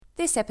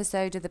This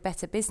episode of the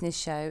Better Business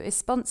Show is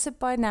sponsored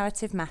by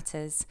Narrative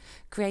Matters,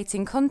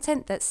 creating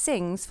content that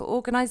sings for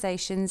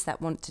organisations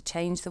that want to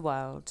change the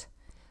world.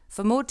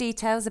 For more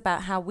details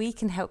about how we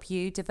can help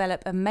you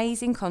develop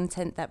amazing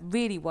content that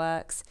really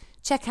works,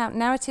 check out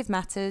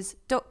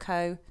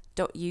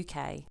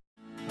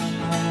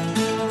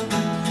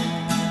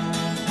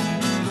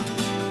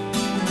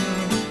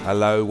narrativematters.co.uk.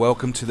 Hello,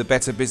 welcome to the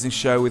Better Business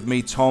Show with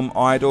me, Tom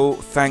Idle.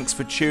 Thanks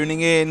for tuning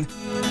in.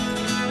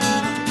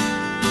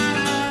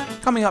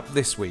 Coming up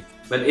this week.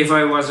 But if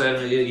I was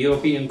a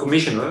European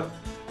Commissioner,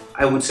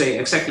 I would say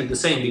exactly the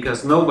same,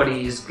 because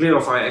nobody is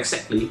clarified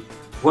exactly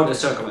what is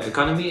circular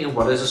economy and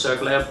what is a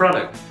circular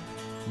product.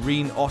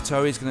 Rien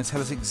Otto is going to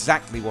tell us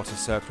exactly what a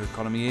circular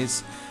economy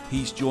is.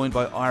 He's joined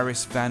by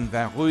Iris van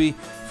Wanrooij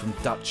from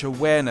Dutch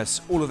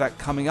aWEARness. All of that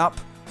coming up.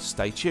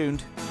 Stay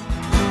tuned.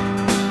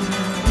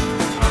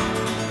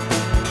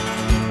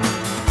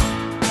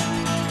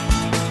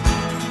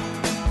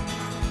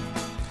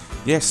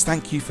 Yes,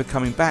 thank you for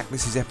coming back.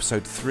 This is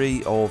episode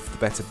 3 of the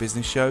Better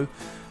Business Show.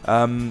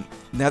 Now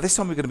this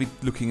time we're going to be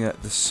looking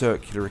at the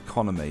circular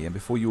economy, and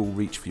before you all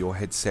reach for your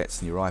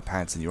headsets and your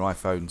iPads and your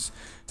iPhones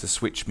to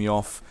switch me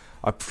off,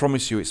 I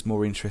promise you it's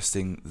more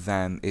interesting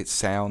than it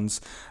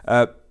sounds.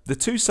 The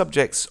two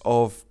subjects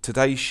of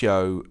today's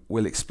show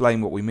will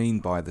explain what we mean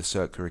by the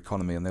circular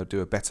economy, and they'll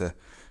do a better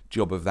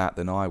job of that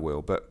than I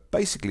will. But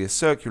basically a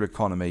circular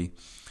economy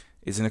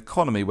is an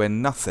economy where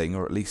nothing,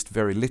 or at least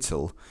very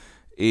little,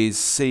 is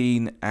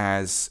seen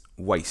as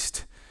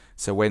waste.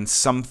 So when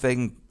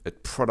something, a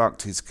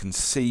product is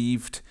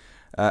conceived,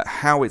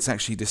 how it's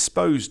actually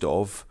disposed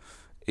of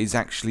is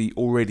actually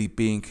already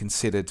being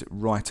considered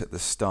right at the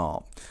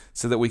start,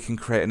 so that we can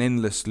create an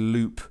endless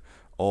loop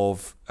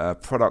of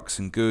products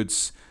and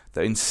goods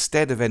that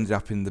instead of ended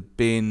up in the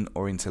bin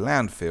or into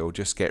landfill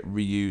just get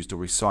reused or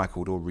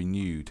recycled or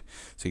renewed.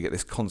 So you get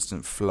this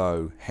constant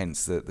flow,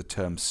 hence the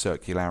term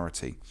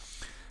circularity.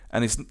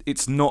 And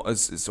it's not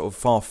as sort of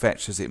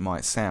far-fetched as it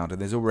might sound.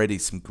 And there's already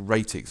some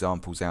great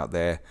examples out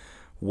there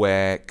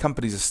where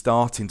companies are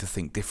starting to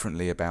think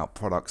differently about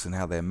products and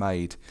how they're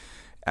made.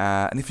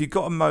 And if you've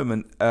got a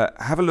moment,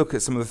 have a look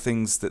at some of the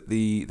things that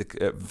the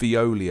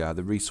Veolia,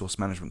 the resource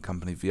management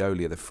company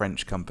Veolia, the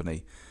French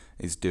company,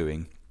 is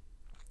doing.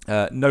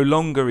 No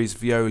longer is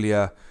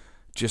Veolia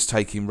just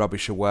taking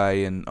rubbish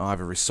away and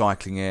either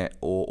recycling it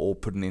or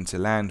putting it into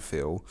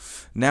landfill.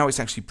 Now it's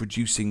actually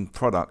producing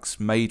products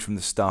made from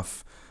the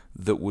stuff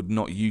that would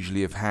not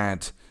usually have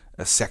had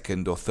a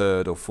second or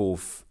third or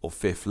fourth or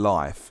fifth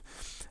life.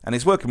 And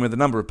it's working with a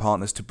number of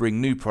partners to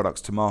bring new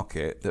products to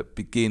market that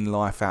begin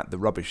life at the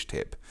rubbish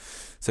tip.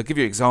 So to give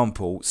you an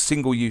example,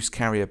 single-use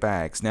carrier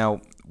bags.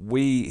 Now,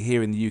 we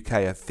here in the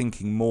UK are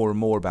thinking more and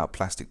more about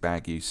plastic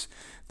bag use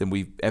than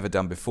we've ever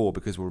done before,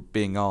 because we're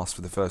being asked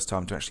for the first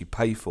time to actually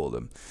pay for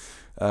them.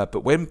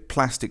 But when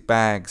plastic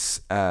bags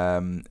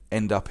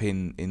end up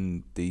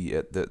in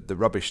the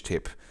rubbish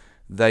tip,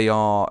 they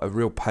are a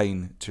real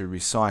pain to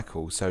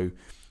recycle, so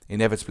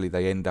inevitably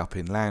they end up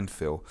in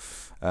landfill.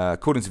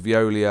 According to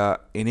Veolia,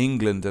 in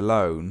England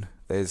alone,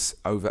 there's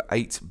over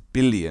 8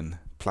 billion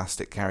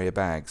plastic carrier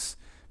bags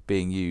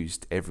being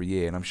used every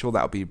year, and I'm sure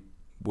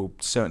will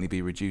certainly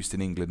be reduced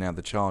in England now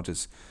the charge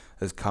has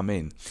come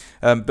in.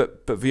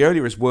 But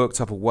Veolia has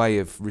worked up a way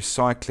of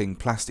recycling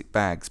plastic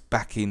bags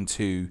back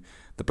into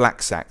the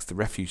black sacks, the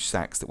refuse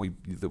sacks that we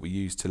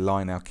use to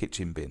line our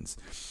kitchen bins.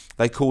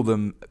 They call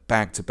them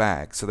bag to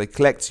bag. So they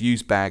collect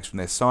used bags from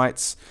their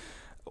sites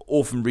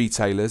or from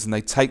retailers, and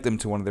they take them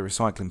to one of their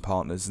recycling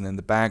partners, and then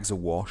the bags are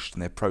washed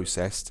and they're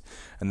processed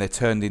and they're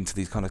turned into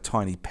these kind of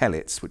tiny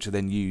pellets, which are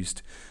then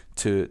used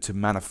to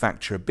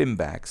manufacture bin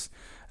bags.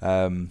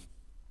 And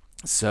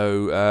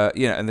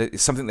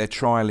it's something they're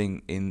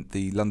trialling in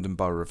the London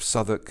Borough of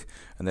Southwark,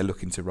 and they're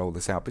looking to roll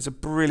this out. But it's a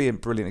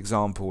brilliant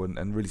example,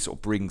 and really sort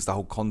of brings the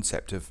whole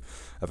concept of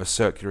a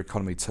circular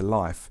economy to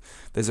life.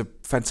 There's a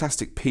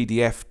fantastic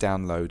PDF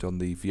download on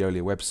the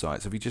Veolia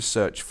website. So if you just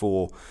search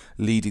for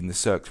Leading the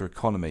Circular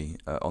Economy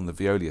on the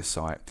Veolia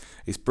site,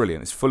 it's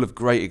brilliant. It's full of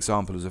great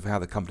examples of how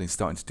the company's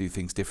starting to do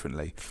things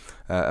differently.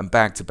 And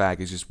bag to bag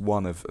is just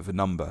one of a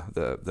number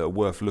that are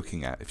worth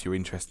looking at if you're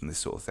interested in this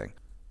sort of thing.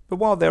 But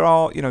while there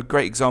are,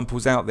 great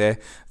examples out there,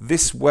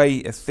 this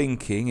way of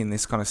thinking in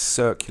this kind of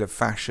circular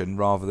fashion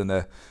rather than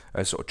a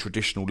sort of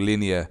traditional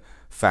linear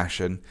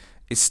fashion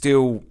is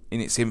still in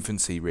its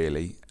infancy,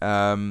 really.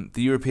 The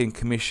European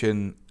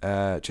Commission,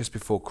 just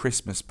before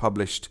Christmas,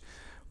 published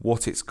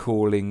what it's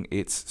calling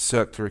its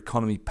circular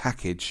economy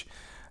package,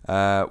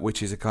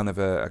 which is a kind of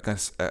a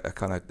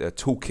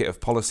toolkit of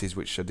policies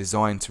which are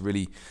designed to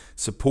really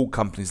support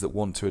companies that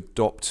want to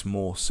adopt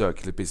more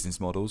circular business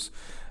models.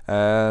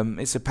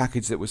 It's a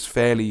package that was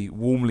fairly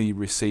warmly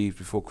received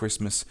before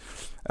Christmas,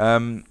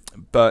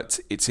 but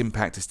its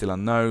impact is still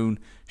unknown.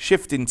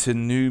 Shifting to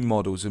new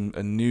models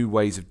and new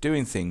ways of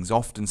doing things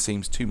often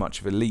seems too much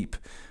of a leap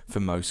for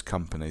most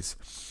companies.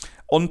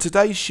 On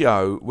today's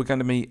show, we're going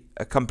to meet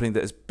a company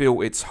that has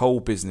built its whole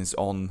business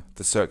on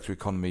the circular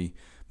economy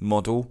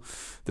model.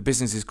 The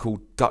business is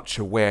called Dutch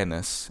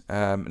aWEARness,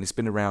 and it's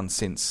been around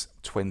since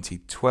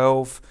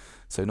 2012,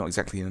 so not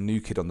exactly a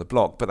new kid on the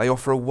block, but they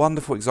offer a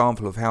wonderful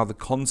example of how the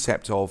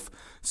concept of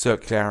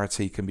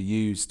circularity can be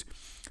used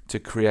to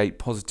create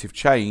positive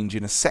change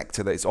in a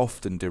sector that is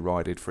often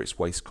derided for its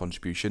waste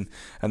contribution,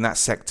 and that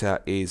sector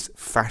is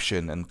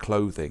fashion and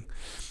clothing.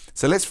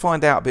 So let's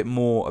find out a bit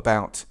more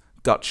about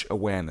Dutch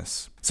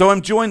aWEARness. So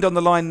I'm joined on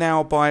the line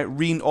now by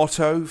Rien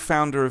Otto,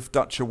 founder of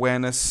Dutch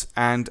aWEARness,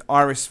 and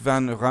Iris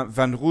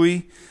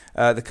Wanrooij,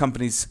 the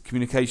company's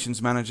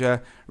communications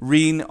manager.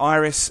 Rien,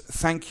 Iris,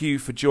 thank you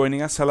for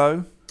joining us.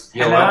 Hello.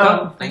 You're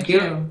welcome. Thank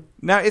you.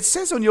 Now, it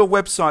says on your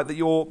website that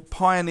you're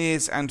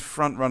pioneers and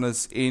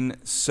frontrunners in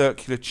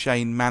circular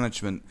chain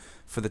management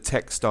for the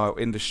textile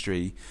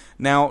industry.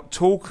 Now,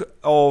 talk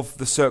of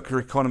the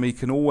circular economy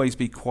can always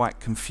be quite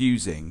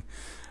confusing.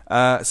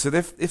 So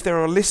if there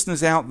are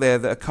listeners out there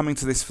that are coming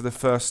to this for the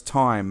first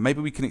time, maybe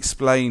we can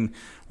explain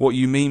what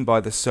you mean by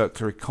the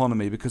circular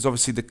economy, because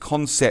obviously the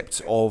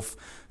concept of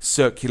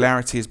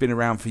circularity has been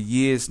around for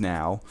years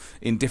now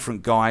in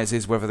different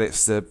guises, whether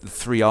it's the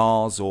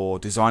 3Rs or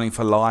designing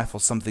for life or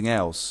something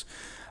else.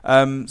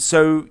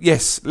 So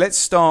yes, let's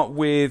start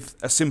with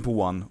a simple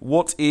one.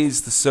 What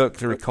is the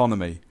circular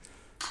economy?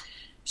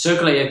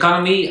 Circular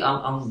economy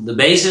on the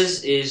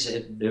basis is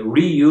the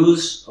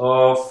reuse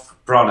of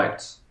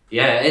products.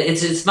 Yeah,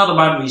 it's not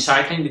about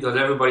recycling, because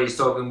everybody is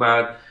talking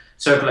about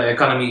circular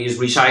economy is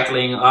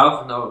recycling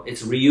of. No,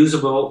 it's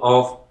reusable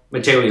of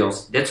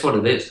materials. That's what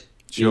it is.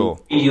 Sure.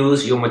 You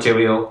reuse your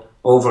material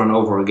over and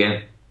over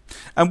again.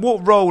 And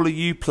what role are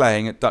you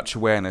playing at Dutch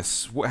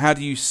aWEARness? How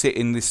do you sit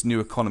in this new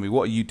economy?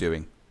 What are you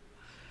doing?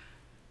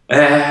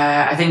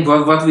 I think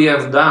what we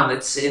have done,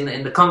 it's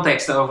in the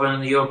context of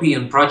an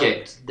European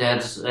project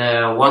that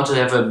want to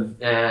have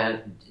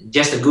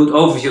just a good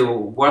overview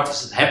of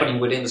what's happening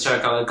within the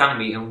circular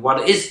economy and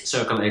what is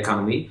circular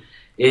economy,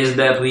 is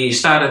that we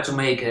started to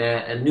make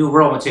a new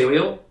raw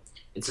material.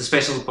 It's a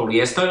special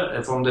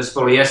polyester. From this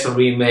polyester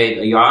we made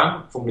a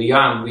yarn. From the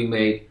yarn we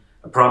made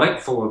a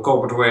product for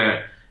corporate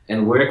wear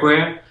and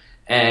workwear.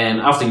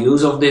 And after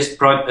use of this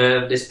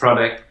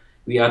product,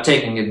 we are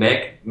taking it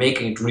back,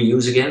 making it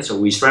reuse again. So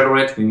we shredder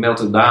it, we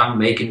melt it down,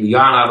 making the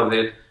yarn out of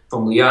it.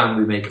 From the yarn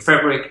we make a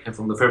fabric, and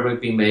from the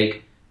fabric we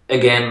make,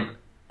 again,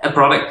 a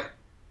product.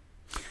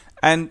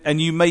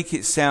 And you make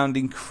it sound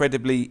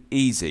incredibly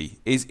easy.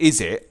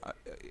 Is it?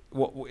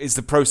 What is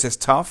the process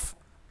tough?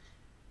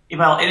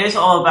 Well, it is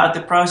all about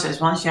the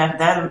process. Once you have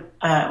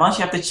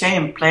the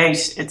chain in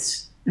place,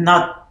 it's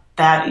not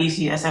that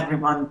easy as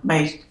everyone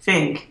may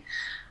think.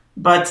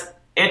 But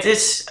it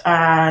is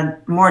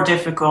more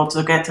difficult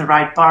to get the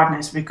right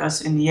partners,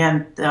 because in the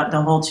end,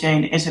 the whole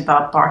chain is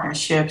about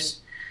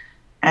partnerships,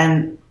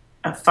 and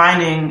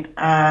finding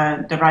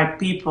the right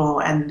people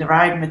and the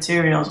right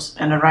materials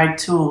and the right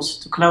tools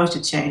to close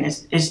the chain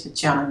is the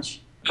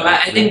challenge.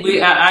 I think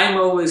I'm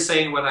always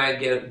saying when I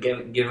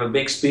give a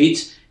big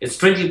speech, it's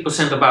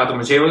 20% about the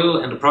material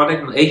and the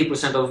product, and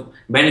 80% of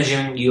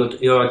managing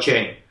your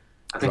chain.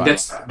 I think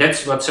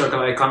that's what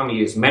circular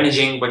economy is,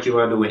 managing what you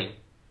are doing.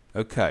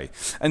 Okay.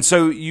 And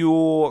so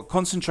you're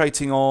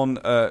concentrating on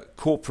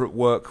corporate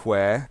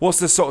workwear. What's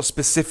the sort of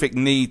specific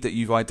need that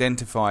you've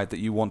identified that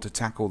you want to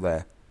tackle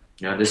there?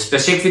 Yeah, the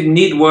specific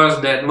need was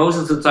that most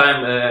of the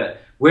time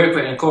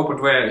workwear and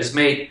corporate wear is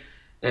made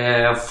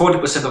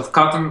 40% of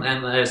cotton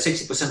and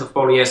 60% of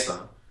polyester.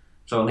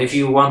 So if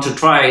you want to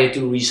try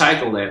to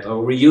recycle that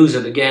or reuse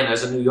it again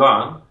as a new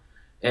yarn,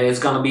 it's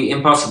going to be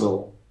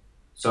impossible.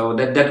 So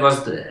that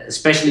was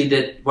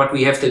especially what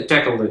we have to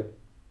tackle.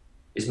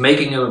 Is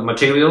making a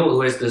material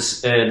who has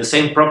the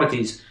same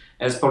properties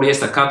as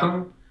polyester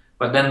cotton,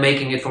 but then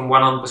making it from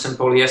 100%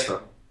 polyester.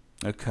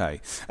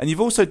 Okay. And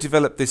you've also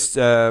developed this,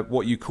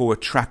 what you call a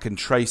track and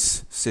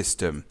trace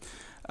system,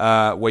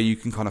 where you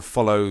can kind of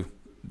follow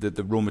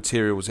the raw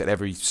materials at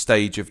every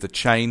stage of the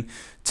chain.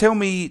 Tell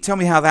me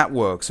how that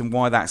works and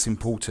why that's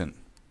important.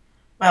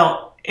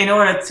 Well, in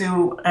order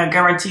to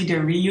guarantee the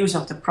reuse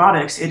of the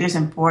products, it is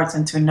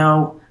important to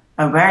know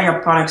where your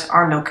products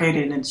are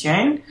located in the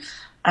chain.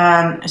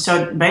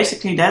 So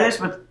basically, that is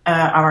what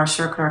our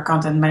circular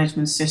content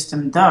management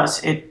system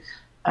does. It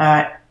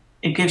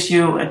gives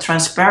you a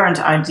transparent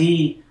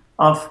idea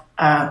of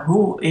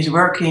who is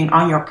working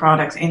on your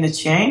product in the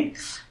chain.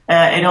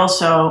 It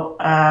also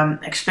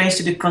explains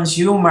to the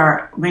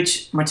consumer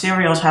which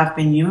materials have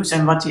been used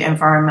and what the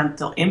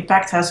environmental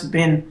impact has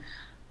been,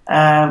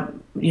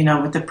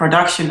 with the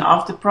production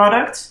of the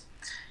product.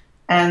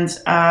 And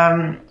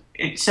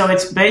so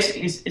it's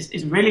basically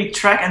it's really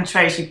track and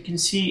trace. You can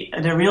see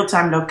the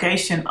real-time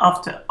location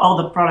of all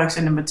the products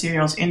and the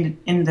materials in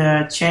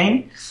the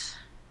chain,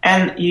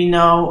 and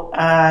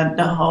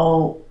the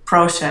whole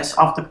process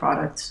of the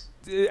product.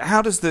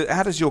 How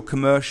does your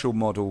commercial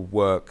model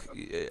work?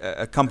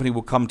 A company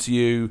will come to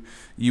you,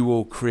 you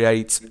will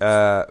create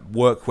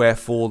workwear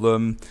for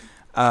them,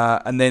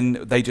 and then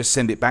they just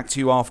send it back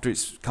to you after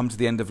it's come to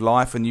the end of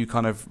life, and you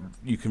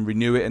can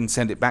renew it and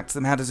send it back to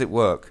them. How does it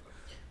work?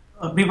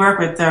 We work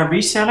with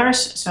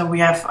resellers, so we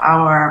have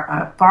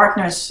our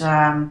partners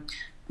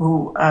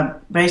who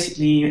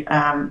basically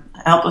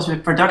help us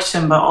with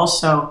production, but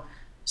also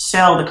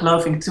sell the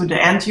clothing to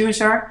the end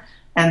user.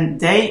 And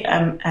they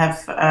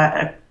have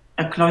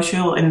a clause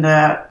in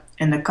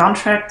the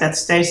contract that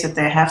states that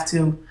they have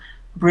to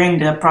bring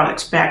the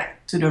products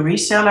back to the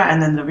reseller,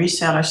 and then the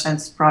reseller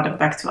sends the product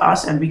back to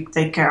us, and we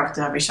take care of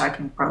the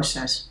recycling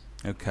process.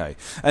 Okay.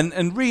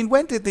 And Rien,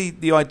 when did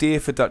the idea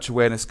for Dutch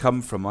aWEARness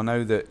come from? I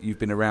know that you've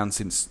been around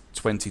since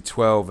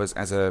 2012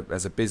 as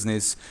a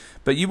business,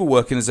 but you were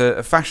working as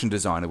a fashion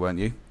designer, weren't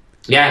you?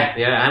 Yeah.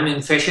 I'm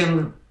in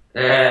fashion,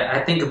 I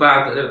think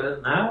about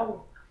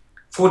now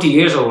 40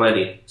 years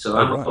already. So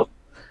right.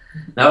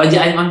 Now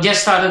I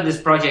just started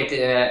this project.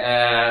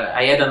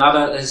 I had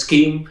another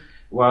scheme,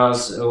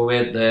 was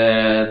with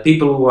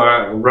people who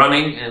are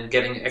running and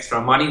getting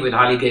extra money with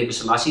Haile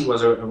Gebrselassie,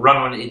 was a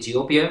runner in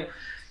Ethiopia.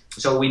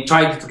 So we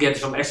tried to get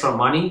some extra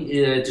money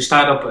to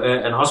start up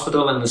a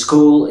hospital and a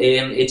school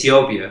in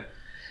Ethiopia.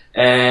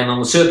 And on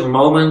a certain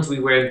moment we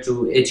went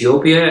to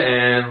Ethiopia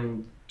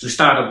and to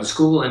start up the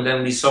school, and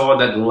then we saw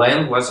that the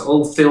land was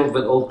all filled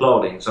with old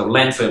clothing, so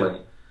landfilling.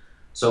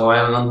 So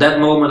on that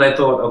moment I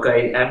thought,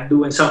 okay, I'm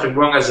doing something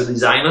wrong as a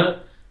designer,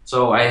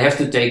 so I have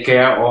to take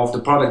care of the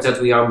products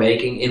that we are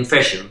making in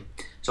fashion.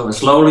 So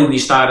slowly we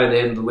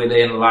started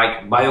within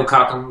like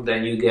bio-cotton,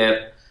 then you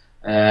get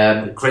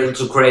cradle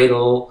to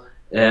cradle,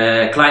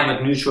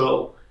 climate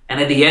neutral, and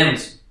at the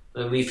end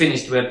we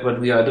finished with what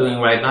we are doing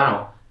right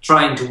now,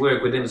 trying to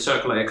work within the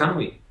circular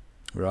economy.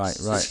 Right.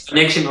 It's a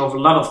connection of a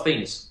lot of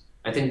things.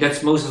 I think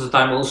that's most of the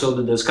time also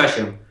the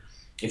discussion.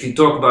 If you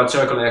talk about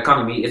circular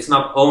economy, it's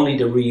not only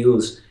the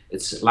reuse,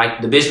 it's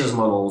like the business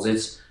models,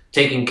 it's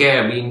taking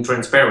care, being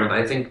transparent.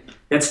 I think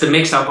that's the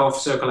mix-up of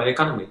circular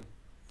economy.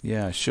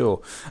 Yeah,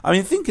 sure. I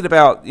mean, thinking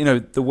about,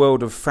 the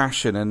world of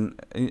fashion,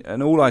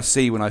 and all I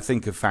see when I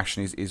think of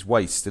fashion is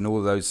waste, and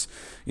all those,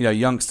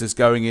 youngsters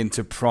going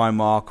into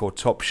Primark or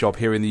Topshop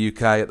here in the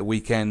UK at the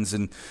weekends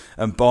and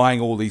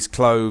buying all these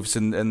clothes,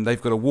 and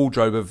they've got a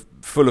wardrobe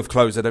full of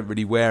clothes they don't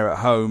really wear at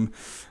home.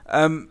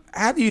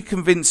 How do you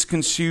convince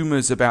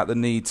consumers about the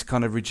need to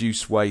kind of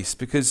reduce waste?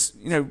 Because,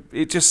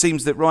 it just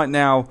seems that right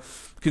now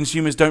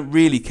consumers don't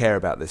really care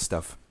about this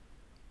stuff.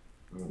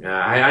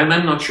 I'm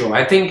not sure.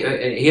 I think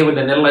here in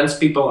the Netherlands,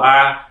 people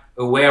are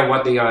aware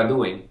what they are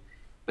doing.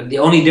 But the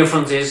only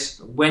difference is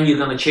when you're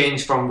going to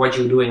change from what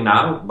you're doing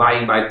now,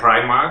 buying by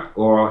Primark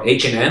or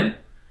H&M,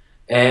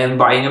 and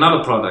buying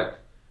another product.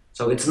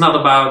 So it's not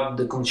about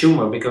the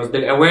consumer, because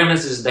the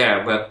awareness is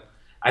there. But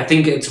I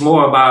think it's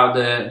more about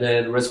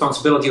the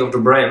responsibility of the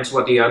brands,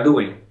 what they are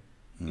doing.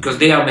 Because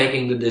they are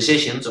making the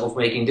decisions of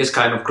making this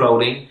kind of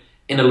clothing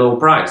in a low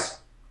price.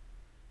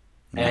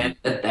 And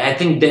I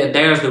think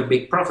there's the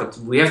big profit.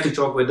 We have to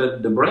talk with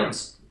the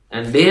brands,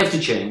 and they have to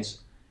change,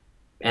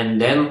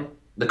 and then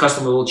the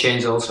customer will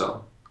change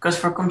also. Because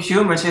for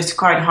consumers, it's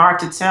quite hard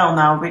to tell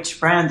now which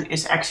brand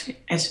is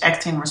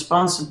acting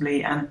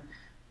responsibly and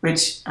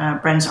which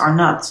brands are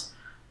not.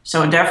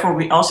 So therefore,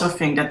 we also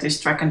think that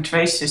this track and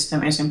trace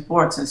system is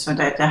important, so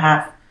that they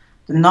have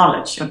the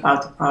knowledge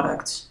about the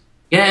products.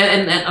 Yeah,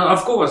 and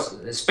of course,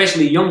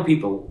 especially young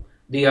people,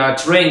 they are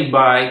trained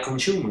by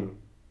consuming.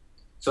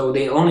 So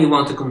they only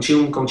want to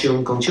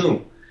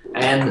consume.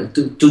 And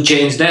to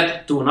change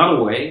that to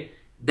another way,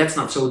 that's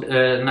not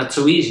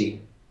so easy.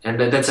 And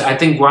that's, I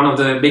think, one of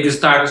the biggest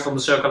targets from the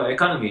circular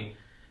economy.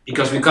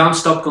 Because we can't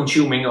stop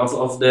consuming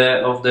of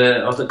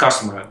the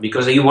customer,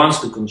 because he wants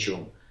to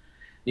consume.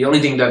 The only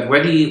thing that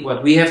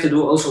what we have to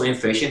do also in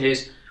fashion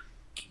is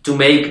to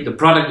make the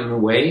product in a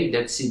way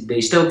that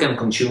they still can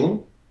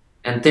consume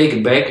and take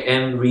it back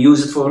and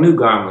reuse it for a new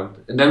garment.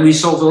 And then we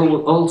solve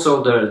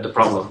also the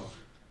problem.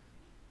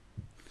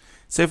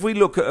 So if we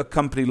look at a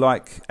company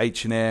like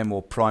H&M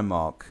or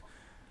Primark,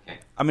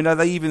 I mean, are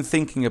they even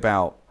thinking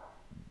about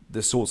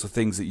the sorts of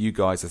things that you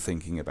guys are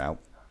thinking about?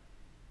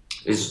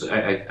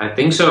 I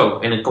think so,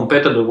 in a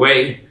competitive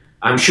way,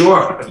 I'm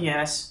sure.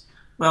 Yes.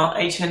 Well,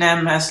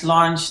 H&M has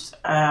launched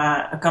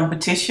a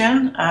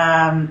competition.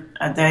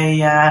 They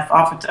have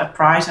offered a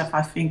prize of,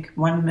 I think,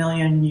 1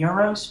 million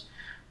euros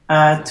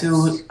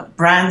to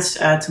brands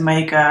to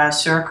make a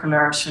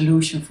circular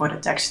solution for the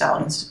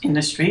textile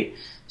industry.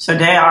 So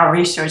they are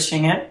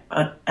researching it,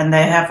 and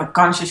they have a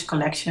conscious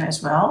collection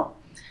as well.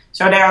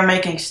 So they are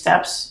making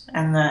steps,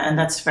 and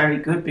that's very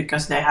good,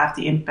 because they have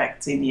the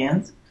impact in the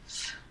end.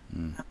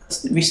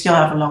 We still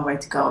have a long way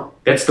to go.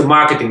 That's the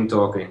marketing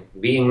talking,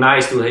 being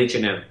nice to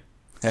H&M.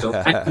 So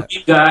I'm a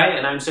big guy,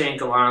 and I'm saying,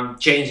 come on,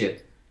 change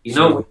it. You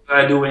know what you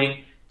are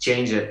doing,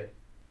 change it.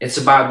 It's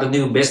about the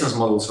new business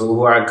models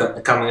who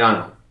are coming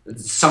on.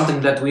 It's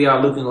something that we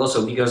are looking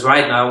also, because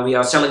right now we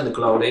are selling the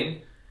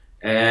clothing,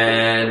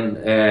 and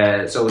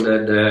so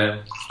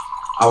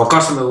our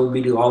customer will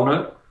be the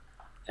owner,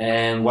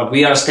 and what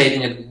we are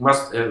stating, it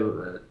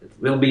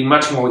will be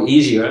much more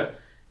easier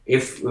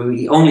if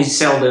we only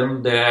sell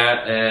them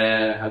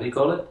the how do you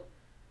call it?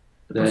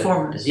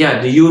 Performance.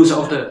 Yeah, the use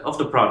of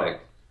the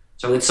product.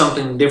 So it's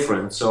something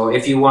different. So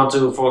if you want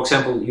to, for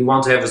example, you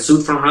want to have a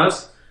suit from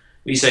us,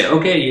 we say,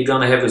 okay, you're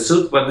gonna have a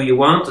suit. What do you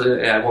want?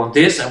 I want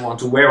this. I want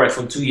to wear it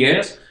for 2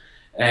 years.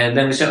 And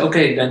then we say,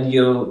 okay, then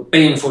you're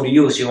paying for the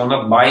use. You are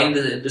not buying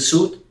the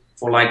suit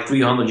for like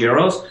 300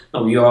 euros.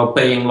 No, you are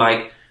paying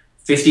like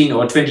 15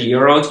 or 20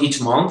 euros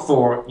each month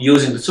for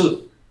using the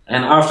suit.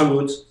 And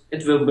afterwards,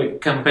 it will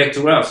come back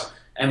to us.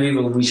 And we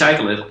will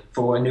recycle it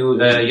for a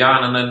new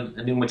yarn and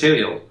a new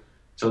material.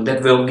 So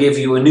that will give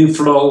you a new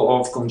flow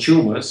of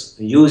consumers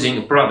using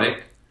a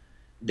product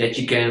that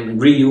you can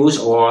reuse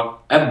or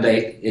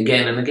update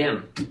again and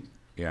again.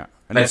 Yeah,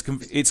 and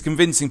it's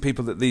convincing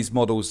people that these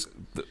models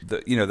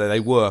that they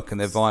work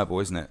and they're viable,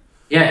 isn't it?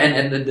 Yeah,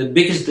 and the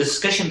biggest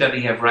discussion that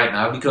we have right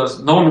now,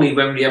 because normally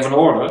when we have an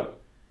order,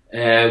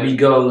 we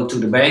go to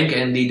the bank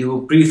and they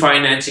do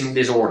pre-financing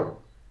this order.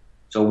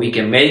 So we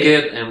can make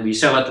it and we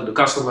sell it to the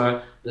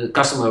customer. The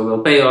customer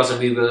will pay us and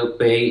we will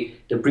pay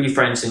the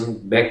pre-financing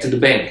back to the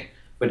bank.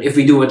 But if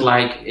we do it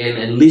like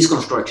in lease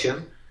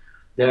construction,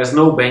 there's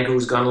no bank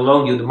who's going to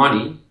loan you the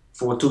money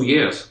for 2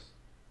 years.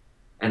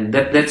 And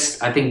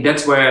I think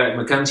that's where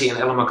McKinsey and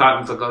Ellen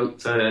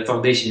MacArthur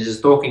Foundation is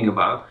talking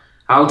about,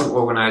 how to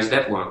organize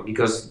that one,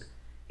 because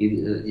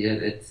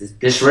it's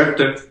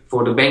disruptive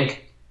for the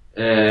bank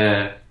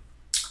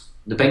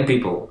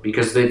people,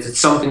 because it's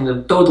something,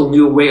 a total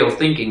new way of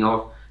thinking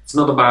of. It's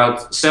not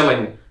about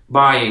selling,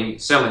 buying,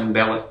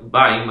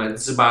 but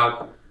it's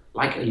about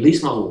like a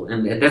lease model,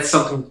 and that's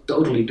something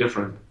totally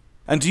different.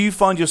 And do you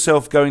find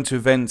yourself going to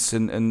events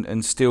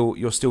and still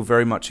you're still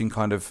very much in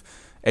kind of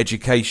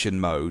education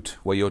mode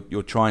where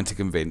you're trying to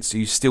convince? Are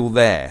you still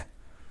there?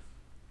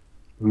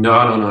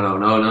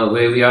 No.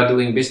 We are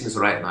doing business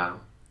right now.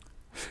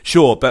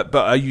 Sure, but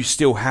are you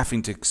still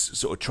having to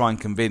sort of try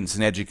and convince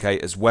and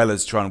educate as well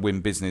as trying to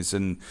win business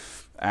and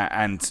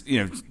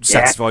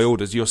satisfy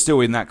orders? You're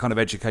still in that kind of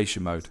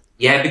education mode.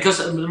 Yeah,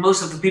 because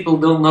most of the people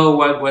don't know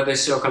what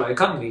is circular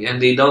economy,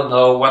 and they don't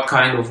know what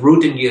kind of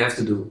routing you have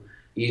to do.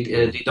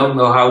 They don't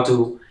know how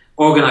to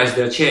organize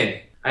their chain.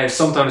 I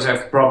sometimes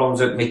have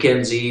problems with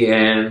McKinsey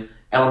and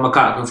Ellen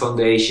MacArthur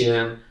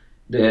Foundation,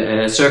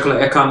 the circular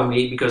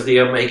economy, because they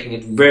are making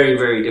it very,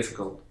 very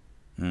difficult.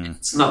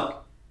 It's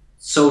not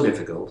so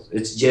difficult.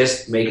 It's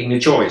just making a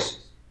choice.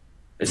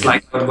 It's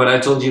like what I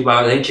told you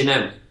about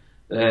H&M.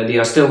 They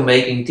are still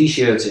making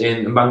T-shirts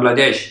in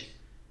Bangladesh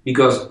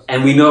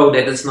and we know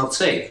that it's not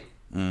safe.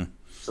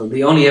 So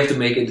they only have to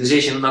make a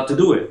decision not to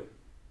do it.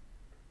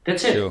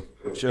 That's it.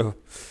 Sure.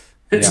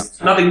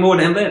 It's nothing more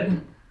than that.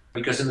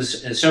 Because in the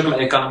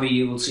circular economy,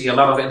 you will see a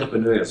lot of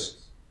entrepreneurs.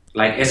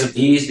 Like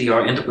SMEs, they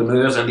are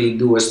entrepreneurs and they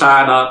do a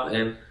startup.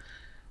 And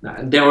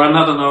there are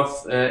not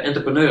enough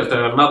entrepreneurs.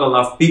 There are not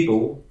enough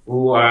people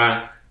who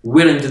are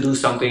willing to do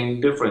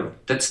something different.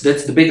 That's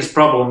the biggest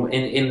problem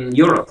in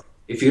Europe.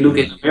 If you look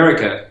at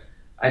America,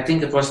 I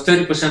think it was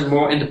 30%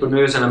 more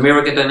entrepreneurs in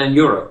America than in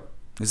Europe.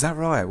 Is that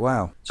right?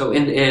 Wow. So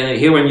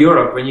here in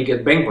Europe, when you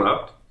get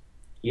bankrupt,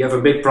 you have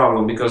a big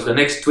problem, because the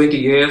next 20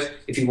 years,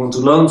 if you want to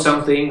loan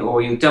something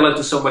or you tell it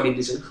to somebody,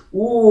 they say,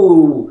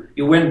 ooh,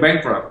 you went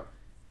bankrupt.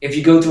 If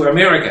you go to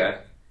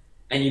America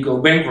and you go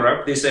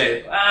bankrupt, they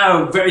say,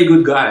 oh, very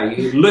good guy,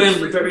 you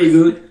learned very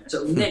good,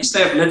 so next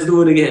step, let's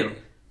do it again.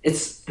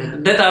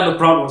 That are the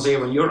problems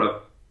here in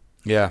Europe.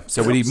 Yeah,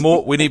 so we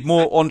need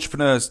more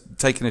entrepreneurs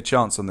taking a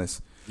chance on this.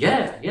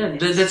 Yeah,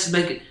 let's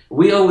make it.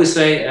 We always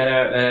say,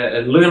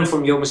 learn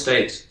from your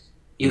mistakes.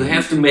 You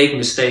have to make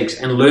mistakes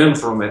and learn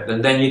from it,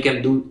 and then you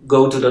can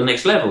go to the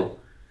next level.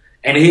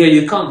 And here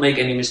you can't make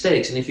any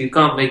mistakes, and if you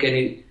can't make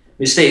any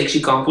mistakes,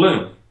 you can't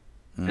learn.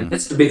 And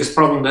that's the biggest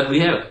problem that we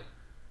have.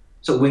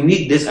 So we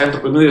need these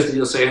entrepreneurs that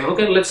will say,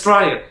 okay, let's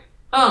try it.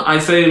 Oh, I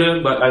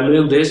failed, but I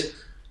learned this.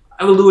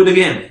 I will do it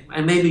again.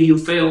 And maybe you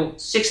fail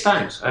 6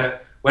 times.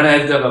 When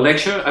I've got a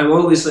lecture, I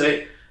always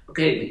say,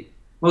 okay,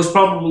 most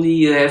probably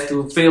you have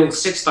to fail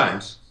 6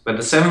 times, but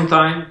the 7th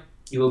time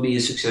you will be a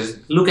success.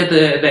 Look at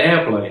the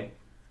airplane.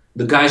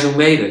 The guys who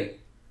made it,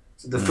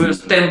 the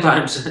first 10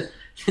 times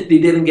they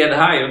didn't get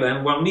higher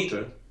than 1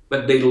 meter,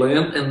 but they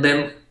learned, and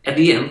then at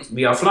the end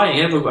we are flying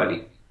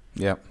everybody.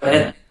 Yeah.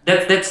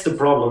 That's the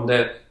problem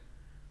that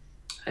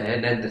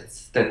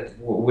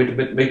with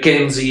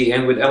McKinsey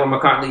and with Ellen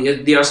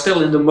MacArthur, they are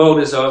still in the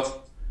modus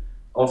of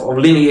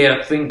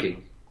linear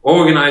thinking,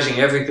 organizing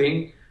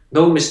everything,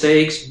 no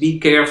mistakes, be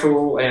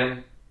careful,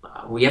 and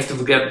we have to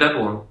forget that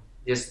one.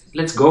 Just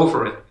let's go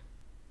for it.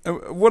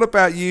 What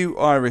about you,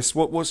 Iris?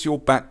 What's your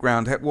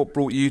background? What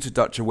brought you to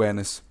Dutch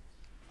aWEARness?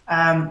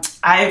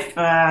 I've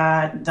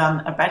done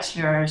a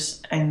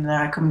bachelor's in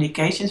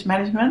communications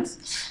management,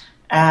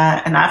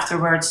 and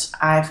afterwards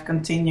I've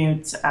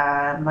continued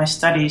my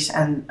studies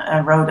and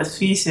wrote a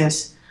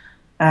thesis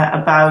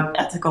about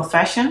ethical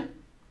fashion.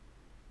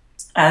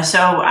 So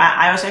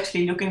I was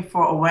actually looking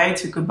for a way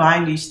to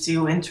combine these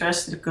two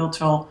interests, the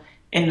cultural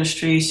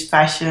industries,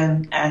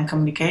 fashion and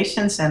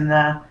communications, and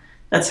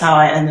that's how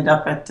I ended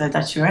up at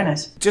Dutch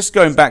aWEARness. Just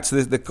going back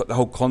to the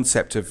whole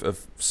concept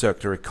of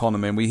circular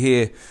economy, and we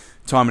hear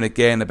time and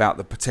again about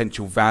the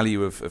potential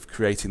value of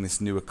creating this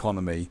new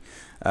economy.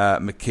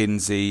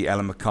 McKinsey,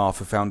 Ellen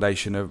MacArthur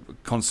Foundation are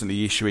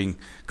constantly issuing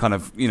kind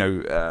of,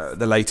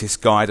 the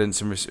latest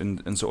guidance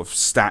and sort of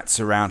stats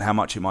around how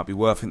much it might be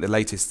worth. I think the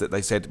latest that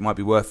they said it might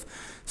be worth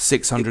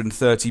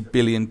 $630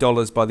 billion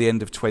by the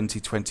end of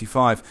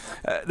 2025.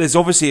 There's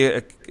obviously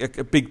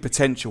a big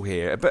potential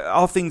here, but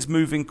are things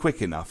moving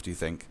quick enough, do you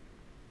think?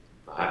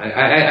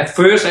 At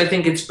first, I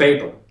think it's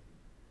paper.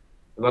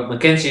 What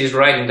McKinsey is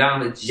writing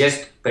down, it's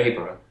just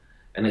paper.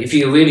 And if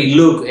you really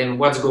look in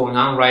what's going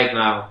on right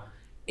now,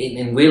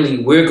 in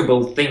really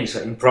workable things,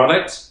 in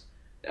products,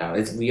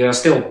 we are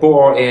still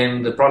poor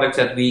in the products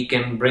that we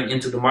can bring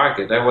into the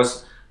market. I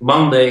was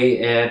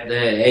Monday at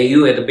the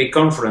AU at a big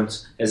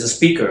conference as a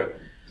speaker,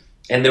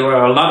 and there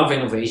were a lot of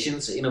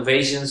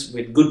innovations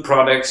with good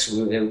products,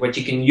 what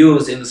you can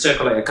use in the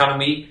circular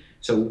economy.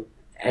 So,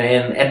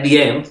 and at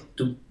the end,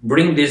 to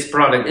bring this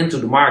product into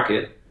the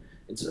market,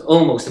 it's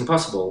almost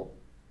impossible.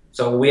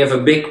 So we have a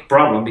big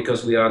problem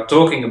because we are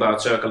talking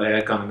about circular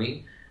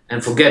economy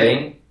and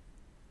forgetting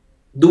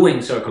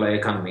doing circular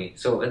economy.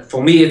 So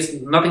for me, it's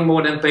nothing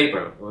more than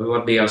paper,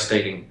 what they are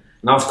stating.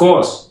 Now, of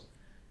course,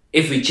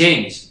 if we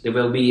change, there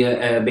will be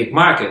a big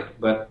market,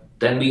 but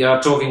then we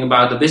are talking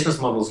about the business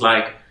models,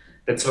 like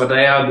that's what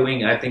they are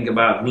doing. I think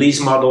about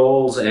lease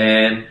models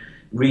and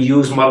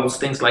reuse models,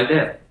 things like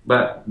that.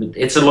 But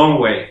it's a long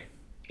way.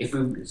 If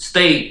we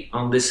stay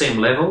on the same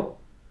level,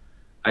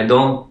 I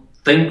don't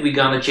think we're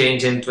going to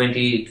change in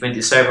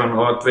 2027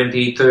 or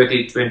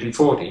 2030,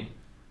 2040.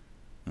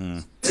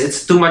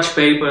 It's too much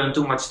paper and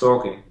too much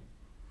talking.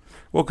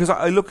 Well, because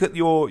I look at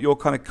your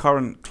kind of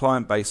current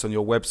client base on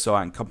your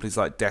website and companies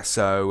like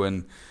Desso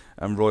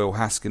and Royal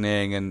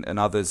Haskoning and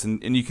others,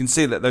 and you can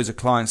see that those are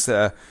clients that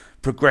are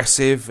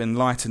progressive,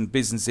 enlightened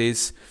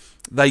businesses.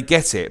 They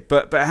get it,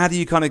 but how do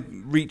you kind of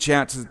reach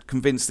out to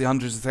convince the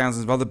hundreds of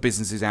thousands of other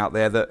businesses out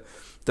there that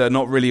are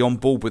not really on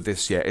board with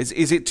this yet?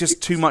 Is it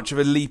just too much of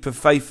a leap of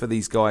faith for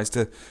these guys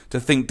to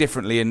think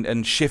differently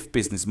and shift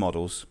business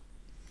models?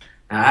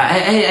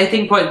 I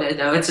think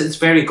it's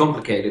very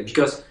complicated,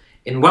 because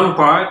in one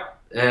part,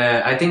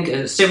 I think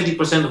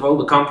 70% of all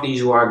the companies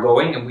who are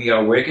going and we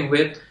are working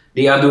with,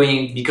 they are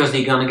doing because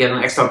they're going to get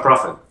an extra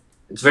profit.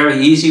 It's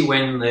very easy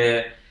when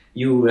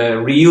you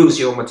reuse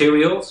your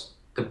materials,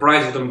 the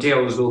price of the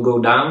materials will go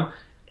down,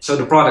 so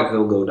the product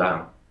will go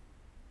down.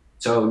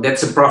 So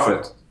that's a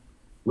profit,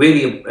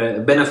 really a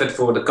benefit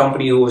for the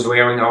company who is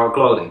wearing our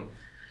clothing.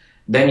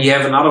 Then you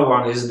have another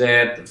one, is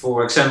that,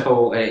 for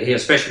example, here,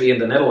 especially in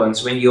the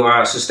Netherlands, when you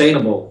are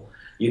sustainable,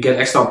 you get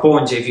extra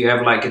points if you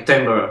have like a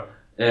tender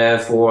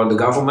for the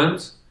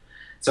government.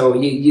 So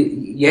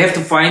you have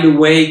to find a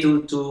way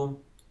to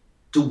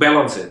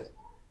balance it.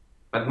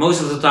 But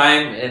most of the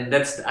time, and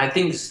that's, I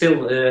think,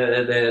 still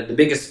the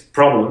biggest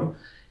problem,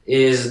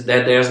 is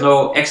that there's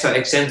no extra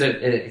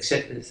incentive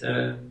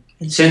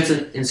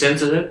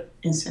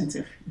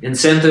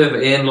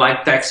in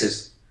like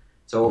taxes.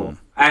 So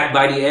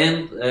by the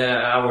end,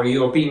 our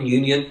European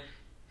Union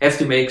have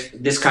to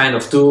make this kind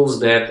of tools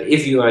that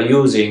if you are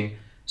using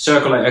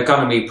circular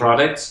economy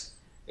products,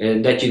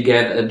 that you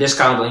get a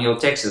discount on your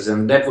taxes,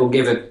 and that will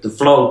give it the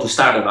flow to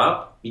start it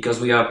up, because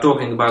we are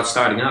talking about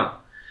starting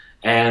up.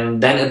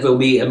 And then it will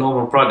be a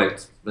normal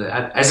product.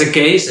 As a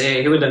case,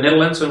 here in the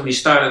Netherlands, when we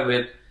started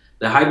with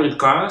the hybrid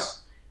cars,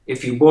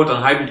 if you bought a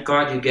hybrid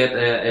car, you get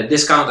a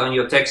discount on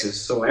your taxes.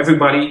 So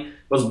everybody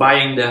was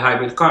buying the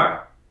hybrid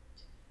car.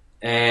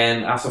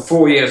 And after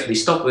 4 years, we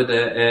stopped with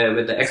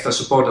the extra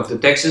support of the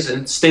taxes,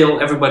 and still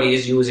everybody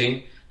is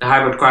using the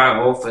hybrid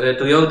car of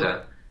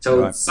Toyota.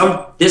 So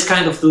right. This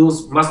kind of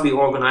tools must be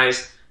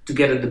organized to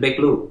get it the big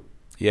loop.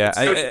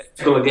 Yeah.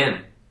 Go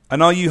again.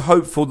 And are you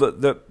hopeful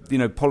that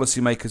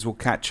policymakers will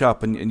catch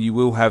up and you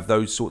will have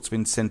those sorts of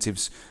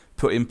incentives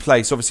put in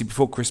place? Obviously,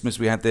 before Christmas,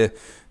 we had the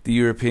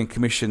European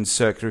Commission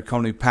circular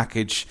economy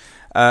package.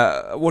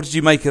 What did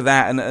you make of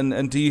that?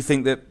 And do you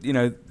think that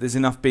there's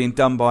enough being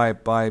done by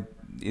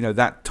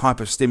that type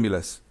of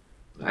stimulus?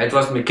 It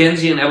was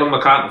McKinsey and Ellen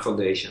MacArthur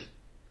Foundation.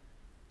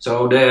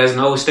 So there's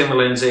no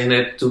stimulants in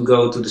it to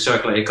go to the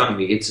circular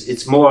economy.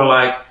 It's more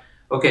like,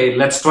 okay,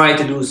 let's try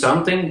to do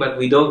something, but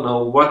we don't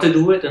know what to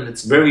do it, and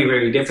it's very,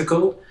 very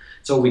difficult.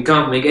 So we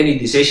can't make any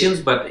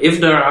decisions. But if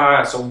there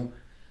are some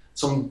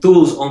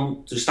tools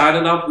to start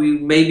it up, we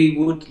maybe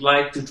would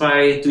like to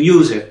try to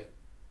use it.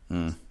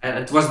 And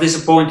it was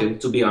disappointing,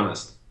 to be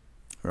honest.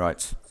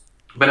 Right.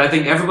 But I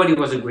think everybody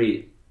was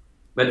agreed.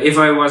 But if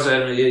I was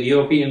a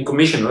European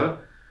commissioner,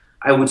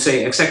 I would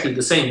say exactly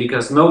the same,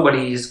 because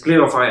nobody is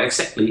clarified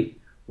exactly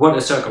what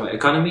is circular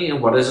economy and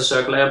what is a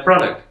circular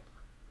product.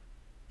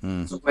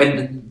 So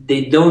when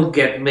they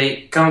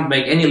can't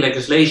make any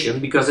legislation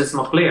because it's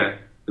not clear.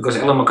 Because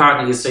Ellen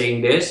MacArthur is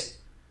saying this,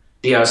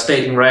 they are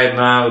stating right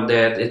now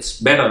that it's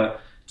better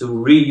to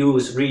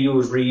reuse,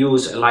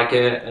 like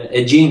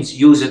a jeans,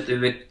 use it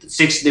with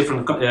 6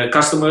 different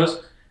customers.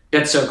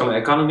 That's circular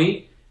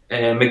economy.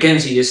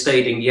 McKinsey is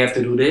stating you have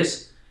to do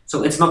this.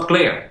 So it's not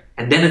clear.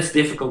 And then it's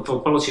difficult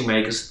for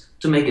policymakers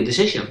to make a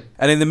decision.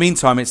 And in the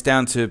meantime, it's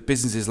down to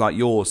businesses like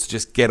yours to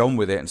just get on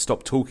with it and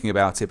stop talking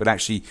about it, but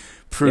actually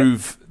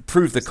prove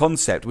prove the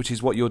concept, which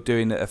is what you're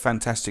doing a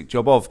fantastic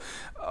job of.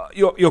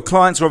 Your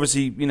clients are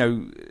obviously,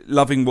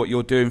 loving what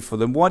you're doing for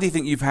them. Why do you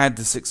think you've had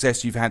the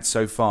success you've had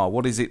so far?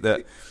 What is it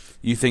that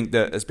you think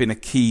that has been a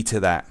key to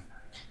that?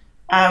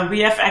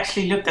 We have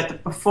actually looked at the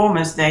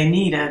performance they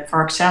needed.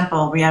 For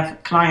example, we have a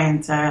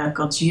client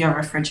called Geo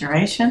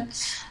Refrigeration,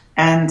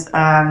 and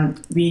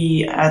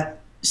we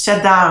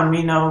sat down,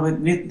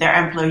 with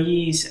their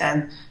employees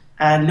and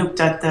looked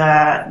at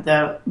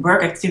the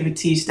work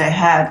activities they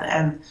had,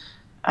 and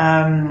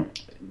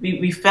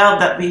we felt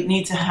that we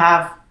need to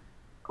have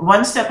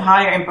one step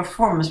higher in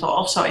performance, but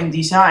also in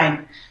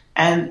design.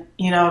 And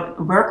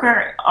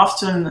workwear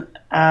often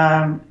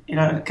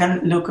can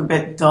look a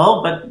bit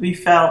dull, but we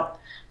felt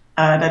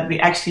that we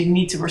actually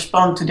need to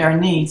respond to their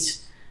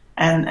needs.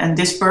 And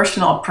this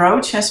personal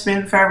approach has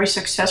been very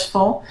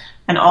successful.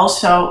 And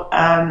also,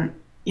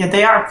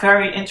 they are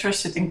very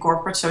interested in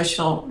corporate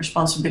social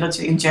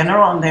responsibility in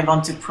general, and they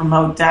want to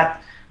promote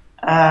that,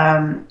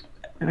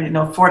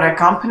 for their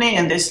company.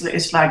 And this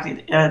is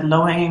like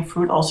low-hanging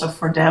fruit also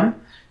for them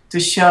to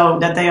show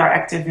that they are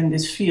active in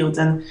this field.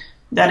 And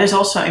that is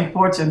also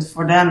important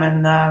for them.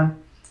 And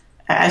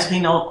as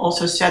Rien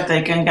also said,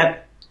 they can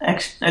get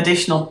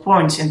additional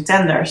points in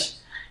tenders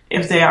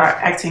if they are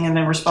acting in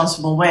a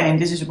responsible way. And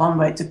this is one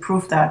way to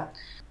prove that.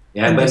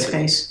 Yeah, in this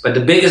case. But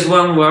the biggest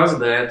one was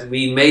that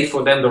we made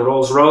for them the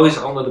Rolls Royce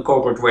under the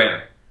corporate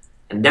wear.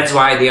 And that's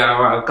why they are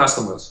our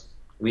customers.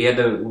 We had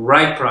the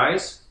right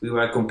price, we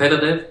were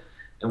competitive,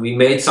 and we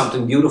made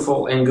something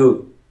beautiful and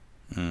good.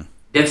 Mm.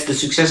 That's the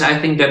success, I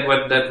think, that's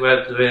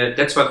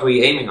what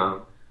we're aiming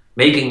on.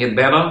 Making it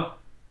better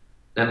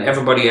than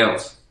everybody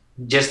else,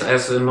 just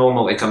as a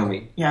normal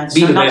economy. Yeah,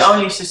 so not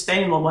only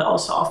sustainable, but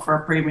also offer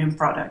a premium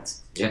product.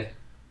 Yeah.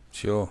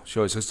 Sure.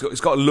 So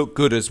it's got to look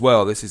good as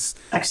well.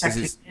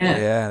 Exactly.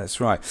 Yeah, that's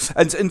right.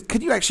 And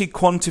can you actually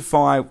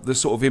quantify the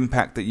sort of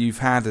impact that you've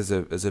had as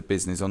a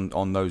business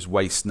on those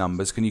waste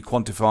numbers? Can you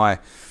quantify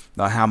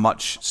how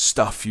much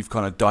stuff you've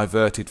kind of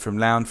diverted from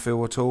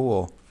landfill at all?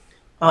 Or?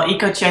 Well,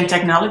 EcoChain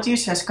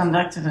Technologies has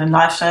conducted a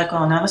life cycle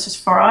analysis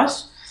for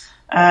us,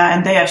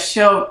 and they have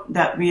shown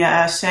that we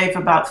save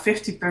about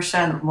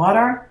 50%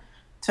 water,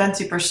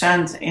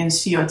 20% in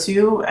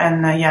CO2,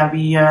 and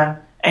we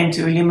aim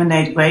to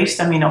eliminate waste.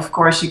 I mean, of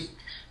course,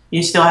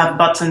 you still have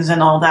buttons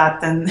and all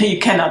that, and you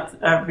cannot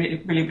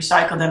really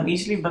recycle them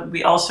easily, but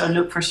we also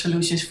look for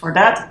solutions for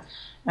that.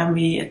 And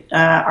we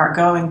are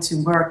going to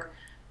work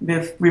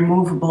with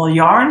removable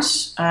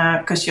yarns,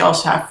 because you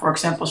also have, for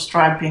example,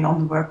 striping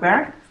on the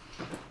workwear.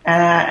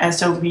 And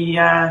so we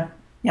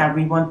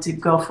want to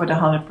go for the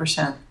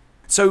 100%.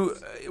 So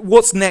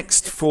what's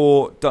next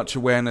for Dutch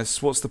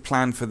aWEARness? What's the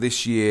plan for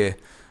this year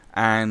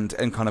and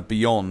kind of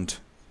beyond?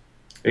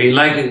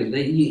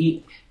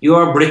 You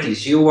are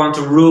British. You want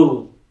to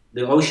rule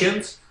the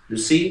oceans, the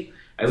sea,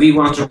 and we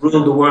want to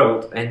rule the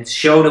world and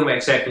show them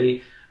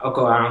exactly,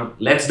 okay,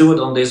 let's do it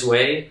on this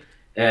way.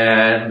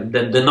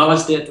 The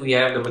knowledge that we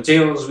have, the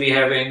materials we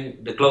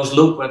having, the close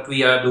look what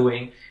we are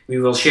doing, we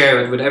will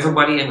share it with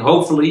everybody, and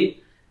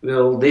hopefully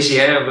this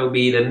year will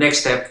be the next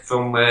step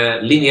from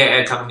linear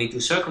economy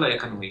to circular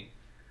economy.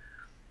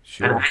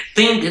 Sure. And I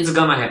think it's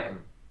gonna happen.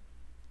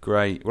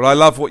 Great. Well, I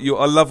love what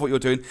you're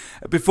doing.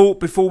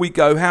 Before we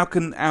go, how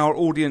can our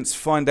audience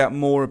find out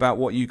more about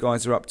what you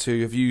guys are up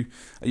to?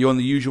 Are you on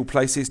the usual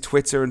places,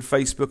 Twitter and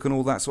Facebook and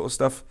all that sort of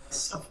stuff?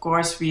 Yes, of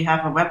course, we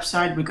have a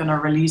website. We're going to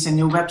release a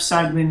new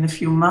website within a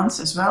few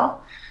months as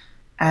well.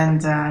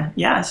 And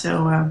you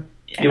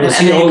will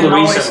see all the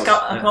resellers.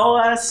 Call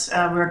us.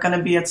 We're going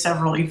to be at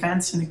several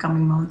events in the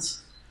coming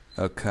months.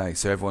 Okay,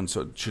 so everyone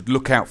should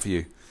look out for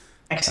you.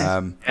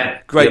 Excellent.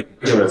 Great.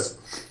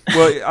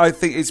 Well, I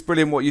think it's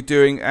brilliant what you're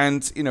doing,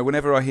 and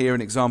whenever I hear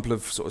an example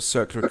of sort of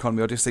circular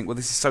economy, I just think, well,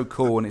 this is so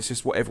cool, and it's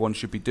just what everyone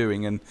should be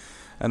doing, and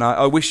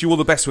I wish you all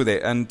the best with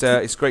it, and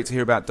it's great to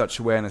hear about Dutch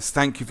aWEARness.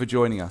 Thank you for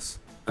joining us.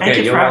 Thank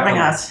you for having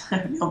us.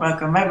 You're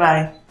welcome.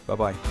 Bye-bye.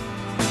 Bye-bye.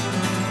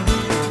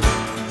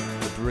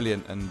 The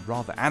brilliant and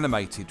rather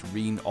animated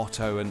Rien,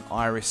 Otto and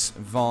Iris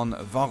van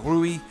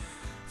Wanrooij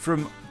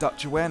from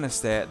Dutch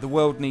aWEARness there. The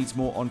world needs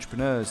more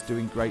entrepreneurs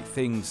doing great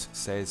things,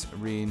 says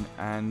Rien,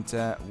 and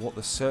what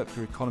the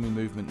circular economy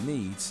movement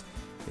needs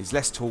is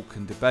less talk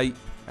and debate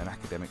and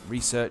academic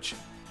research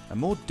and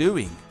more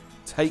doing.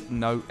 Take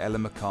note,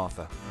 Ellen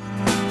MacArthur.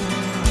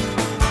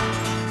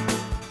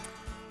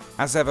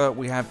 As ever,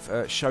 we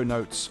have show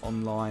notes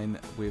online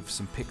with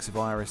some pics of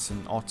Iris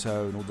and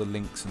Otto and all the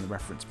links and the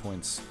reference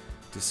points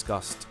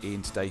discussed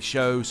in today's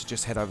show, so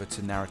just head over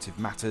to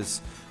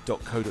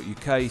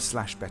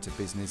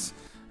narrativematters.co.uk/betterbusiness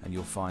and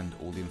you'll find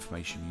all the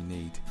information you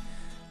need.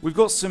 We've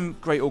got some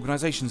great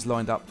organisations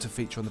lined up to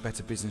feature on the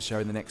Better Business Show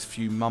in the next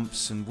few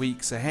months and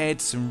weeks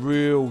ahead, some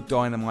real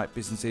dynamite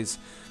businesses,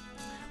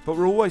 but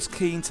we're always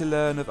keen to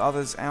learn of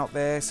others out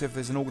there, so if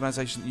there's an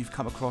organisation that you've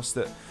come across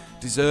that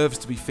deserves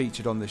to be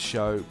featured on this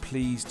show,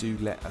 please do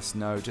let us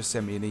know. Just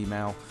send me an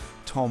email,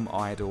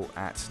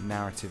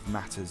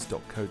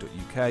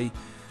 tomidle@narrativematters.co.uk.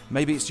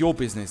 Maybe it's your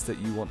business that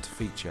you want to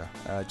feature.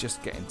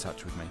 Just get in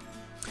touch with me.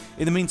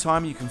 In the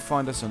meantime, you can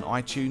find us on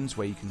iTunes,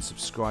 where you can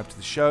subscribe to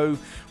the show.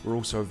 We're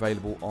also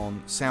available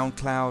on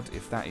SoundCloud,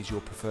 if that is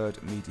your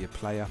preferred media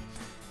player.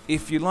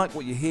 If you like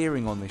what you're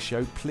hearing on this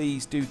show,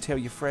 please do tell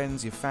your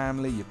friends, your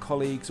family, your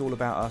colleagues all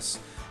about us,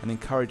 and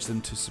encourage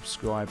them to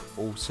subscribe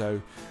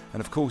also. And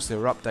of course,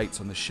 there are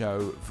updates on the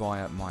show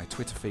via my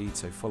Twitter feed,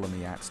 so follow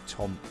me at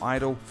Tom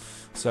Idle.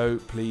 So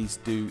please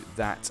do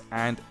that.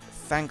 And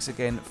thanks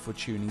again for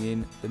tuning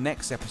in. The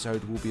next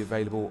episode will be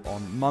available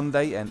on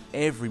Monday and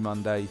every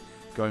Monday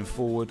going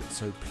forward,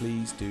 so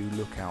please do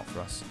look out for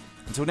us.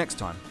 Until next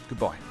time,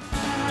 goodbye.